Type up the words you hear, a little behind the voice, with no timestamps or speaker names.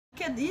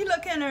You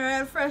looking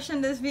real fresh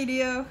in this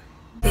video.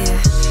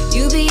 Yeah,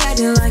 you be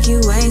acting like you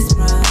ain't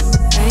sprung,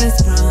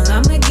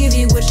 I'ma give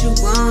you what you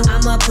want.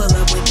 I'ma pull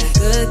up with that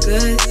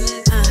good,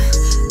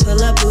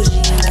 pull up bougie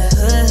in the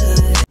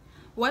hood.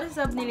 What is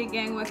up, Neily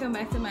gang? Welcome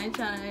back to my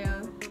channel,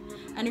 y'all.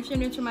 And if you're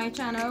new to my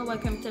channel,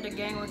 welcome to the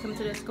gang, welcome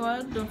to the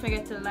squad. Don't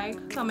forget to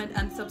like, comment,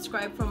 and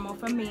subscribe for more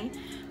from me.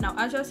 Now,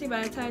 as you'll see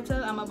by the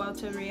title, I'm about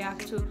to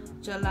react to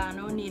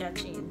Jahllano, Need a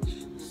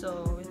Change.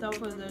 So, without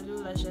further ado,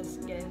 let's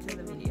just get into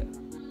the video.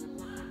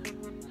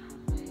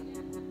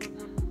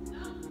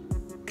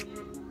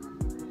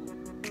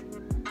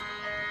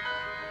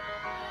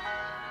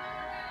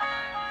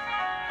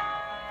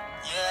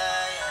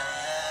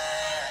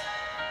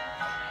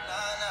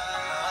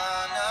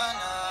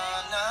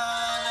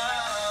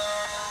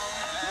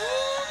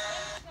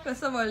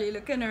 First of all, you're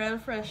looking real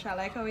fresh. I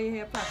like how you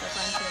hear platter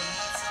and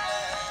things.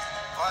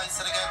 Voice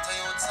of the ghetto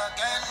youths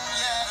again,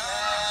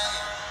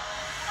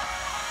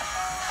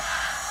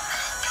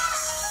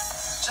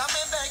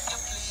 Jamie, beg you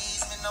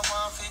please, me no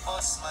want to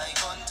bust my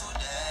gun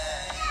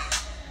today.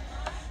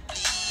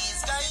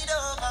 Please guide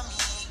over me,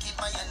 keep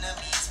my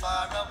enemies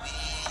far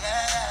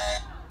away.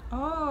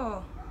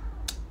 Oh,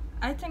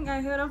 I think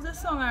I heard of the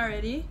song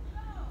already,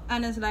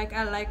 and it's like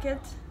I like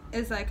it.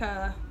 It's like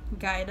a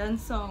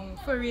guidance song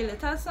for real.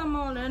 It has some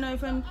all, you know,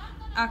 even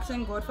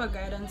asking God for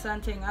guidance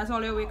and thing. As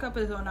all you wake up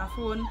is on a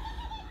phone,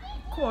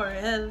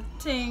 choral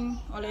thing,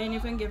 all you ain't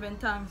even giving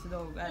thanks,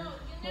 dog, and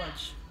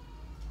watch.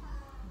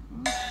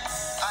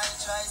 I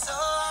try so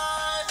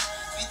hard,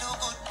 we do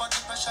good, but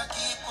the pressure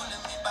keep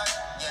pulling me back.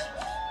 Yeah,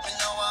 me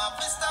know how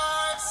to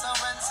start, so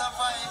when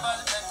survival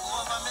take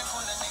over, me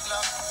pulling me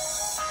glove.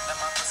 Them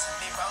a go see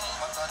me wrong,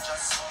 but I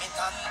just submit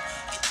on.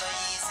 It no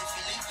easy,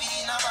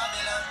 Filipina,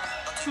 Babylon.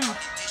 But the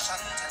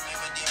politician tell me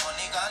where the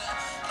money gone.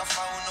 No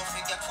found, no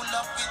forget, full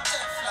up with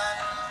Teflon.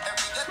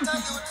 Every ghetto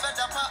youth fed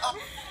up up.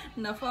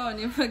 No phone,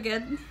 you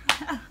forget.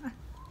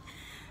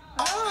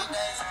 Oh.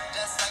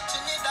 Just like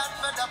Trinidad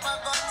fed up a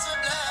gun to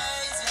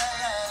blaze,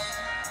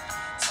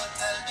 So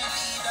tell the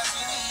leaders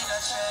we need a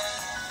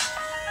change.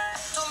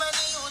 Too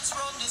many youths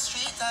roam the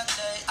street and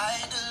they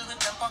idle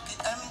with them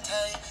pocket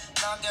empty.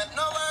 Now get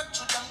no work,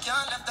 through them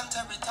can't left them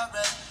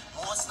territory.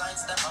 Most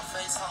nights them a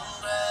face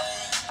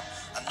hungry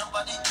and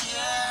nobody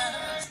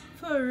cares.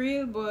 For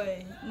real,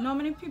 boy. Not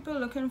many people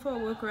looking for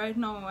work right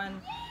now,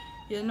 and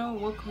you know,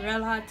 work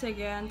real hard to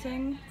get and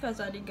thing because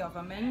of the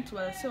government.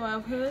 Well, so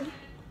I've heard.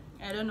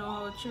 I don't know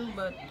how true,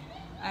 but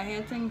I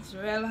hear things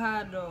real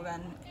hard, dog,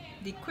 and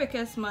the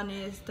quickest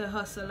money is to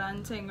hustle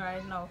and thing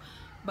right now.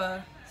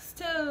 But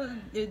still,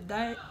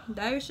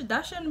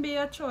 that shouldn't be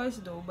a choice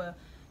though. But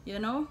you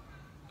know,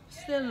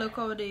 still look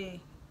how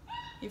they,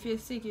 if you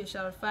seek you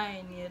shall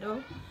find, you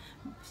know.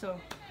 So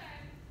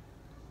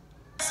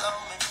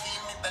me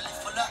feel me belly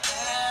full of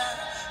air,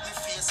 me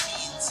face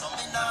mean, so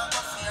me now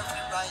go fear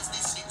to rise the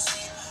 6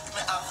 feet.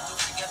 Me have to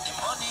forget the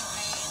money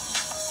green.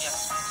 Yeah,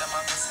 them a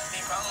go see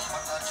me wrong,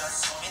 but I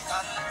just submit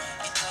on.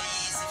 It no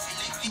easy,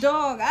 Philip.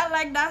 dog, I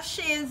like that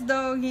shades,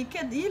 dog. He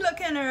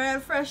looking real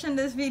fresh in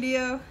this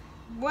video.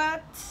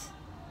 What?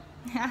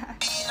 In a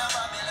Babylon,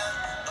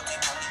 but the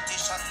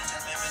politician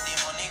tell me where the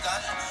money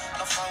gone.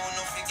 No found,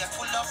 no forget,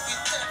 full up with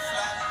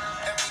Teflon.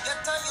 Every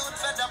ghetto youth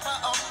fed up a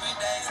hungry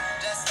days.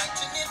 Just like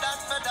Trinidad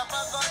fed up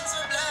a gun to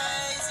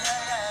blaze,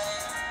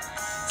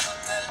 So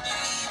tell the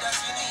leaders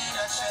we need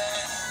a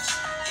change,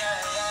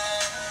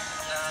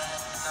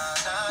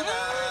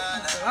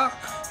 Glock.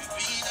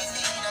 We really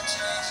need a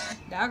change.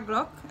 That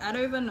Glock? I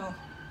don't even know.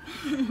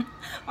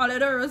 All of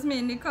the roast me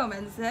in the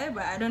comments,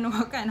 but I don't know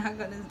what kind of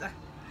gun is that.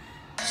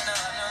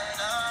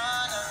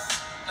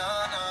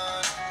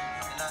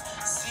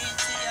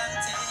 Sweetie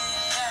auntie,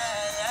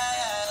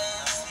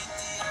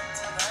 sweetie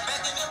auntie,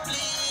 begging you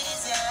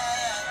please,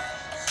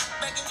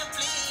 begging you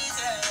please,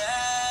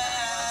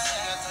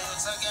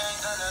 again,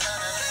 them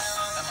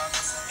a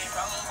go see me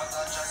wrong, but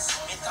I just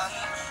submit on.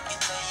 It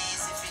no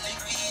easy,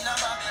 Filipina,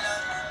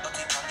 Babylon, but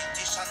the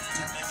politician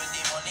tell me where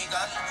the money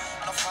gone.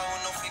 No found,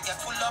 no forget,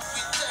 full up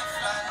with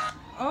Teflon.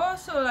 Oh,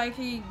 so like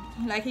he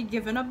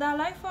giving up that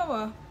life, or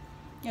what?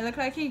 It look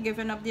like he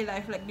giving up the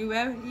life, like the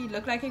way he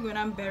look like he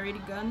gonna bury the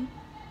gun.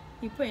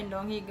 He putting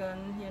down his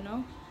gun, you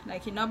know,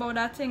 like he know about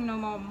that thing no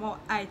more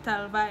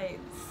ital vibes.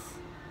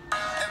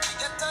 Every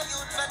ghetto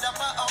youth fed up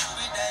a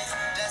hungry days,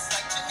 just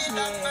like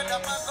Trinidad fed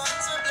up a gun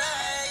to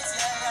blaze,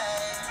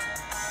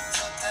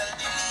 So tell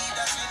the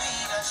leaders we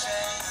need a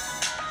change.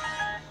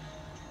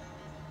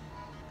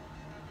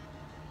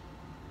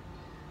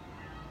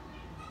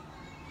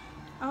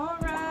 All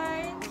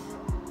right.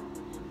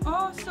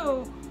 Oh,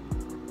 so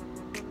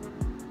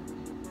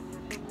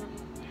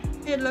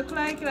it look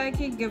like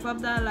he give up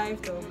that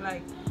life though.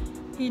 Like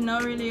he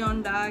not really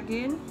on that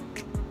again.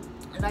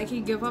 Like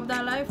he give up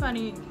that life and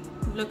he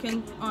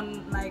looking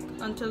on like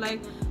onto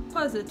like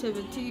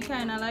positivity,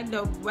 kind of like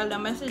the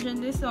message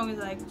in this song is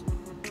like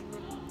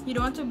you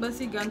don't want to bust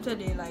your gun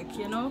today, like,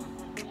 you know.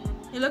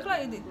 It look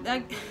like it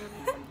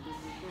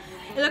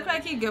look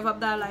like he give up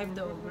that life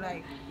though,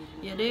 like,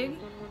 you dig?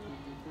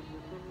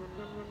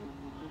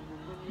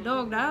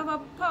 dog, I have a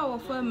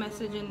powerful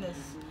message in this.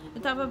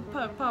 It have a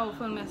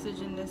powerful message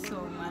in this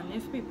song, and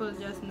if people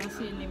just not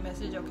seeing the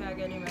message or can't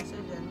get the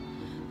message,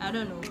 then I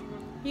don't know.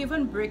 He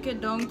even break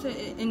it down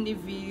in the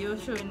video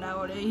showing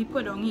that he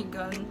put on his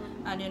gun,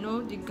 and you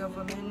know the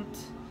government,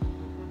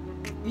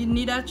 we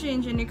need a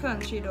change in the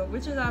country, dog,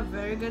 which is a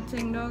very good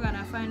thing, dog, and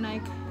I find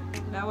like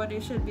that's what they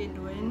should be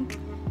doing,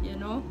 you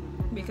know,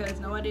 because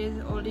nowadays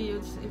all the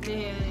youths, if they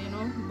hear, you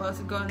know,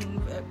 bust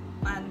gun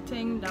and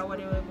thing, that's what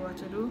they will go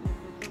to do.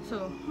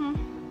 So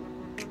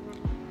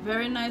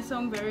very nice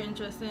song, very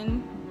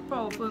interesting,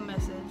 powerful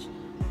message.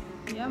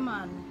 Yeah,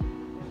 man,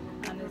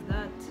 and it's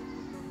that.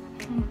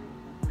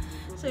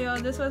 So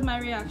y'all, this was my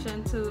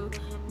reaction to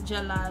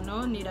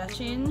Jahllano, Need a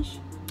Change.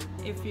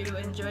 If you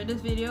enjoyed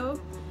this video,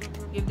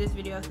 give this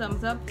video a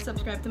thumbs up,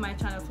 subscribe to my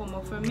channel for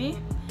more from me,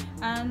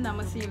 and I'm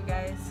gonna see you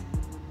guys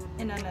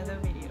in another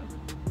video.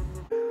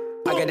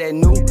 I got that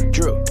new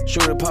drip,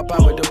 shooter pop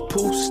out with the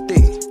pool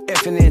stick.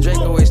 F&N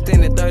Draco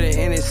extended 30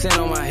 and it's sent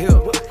on my hip.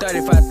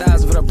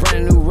 35,000 for the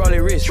brand new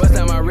Rollie Rich. Bust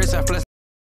out my wrist, I flex.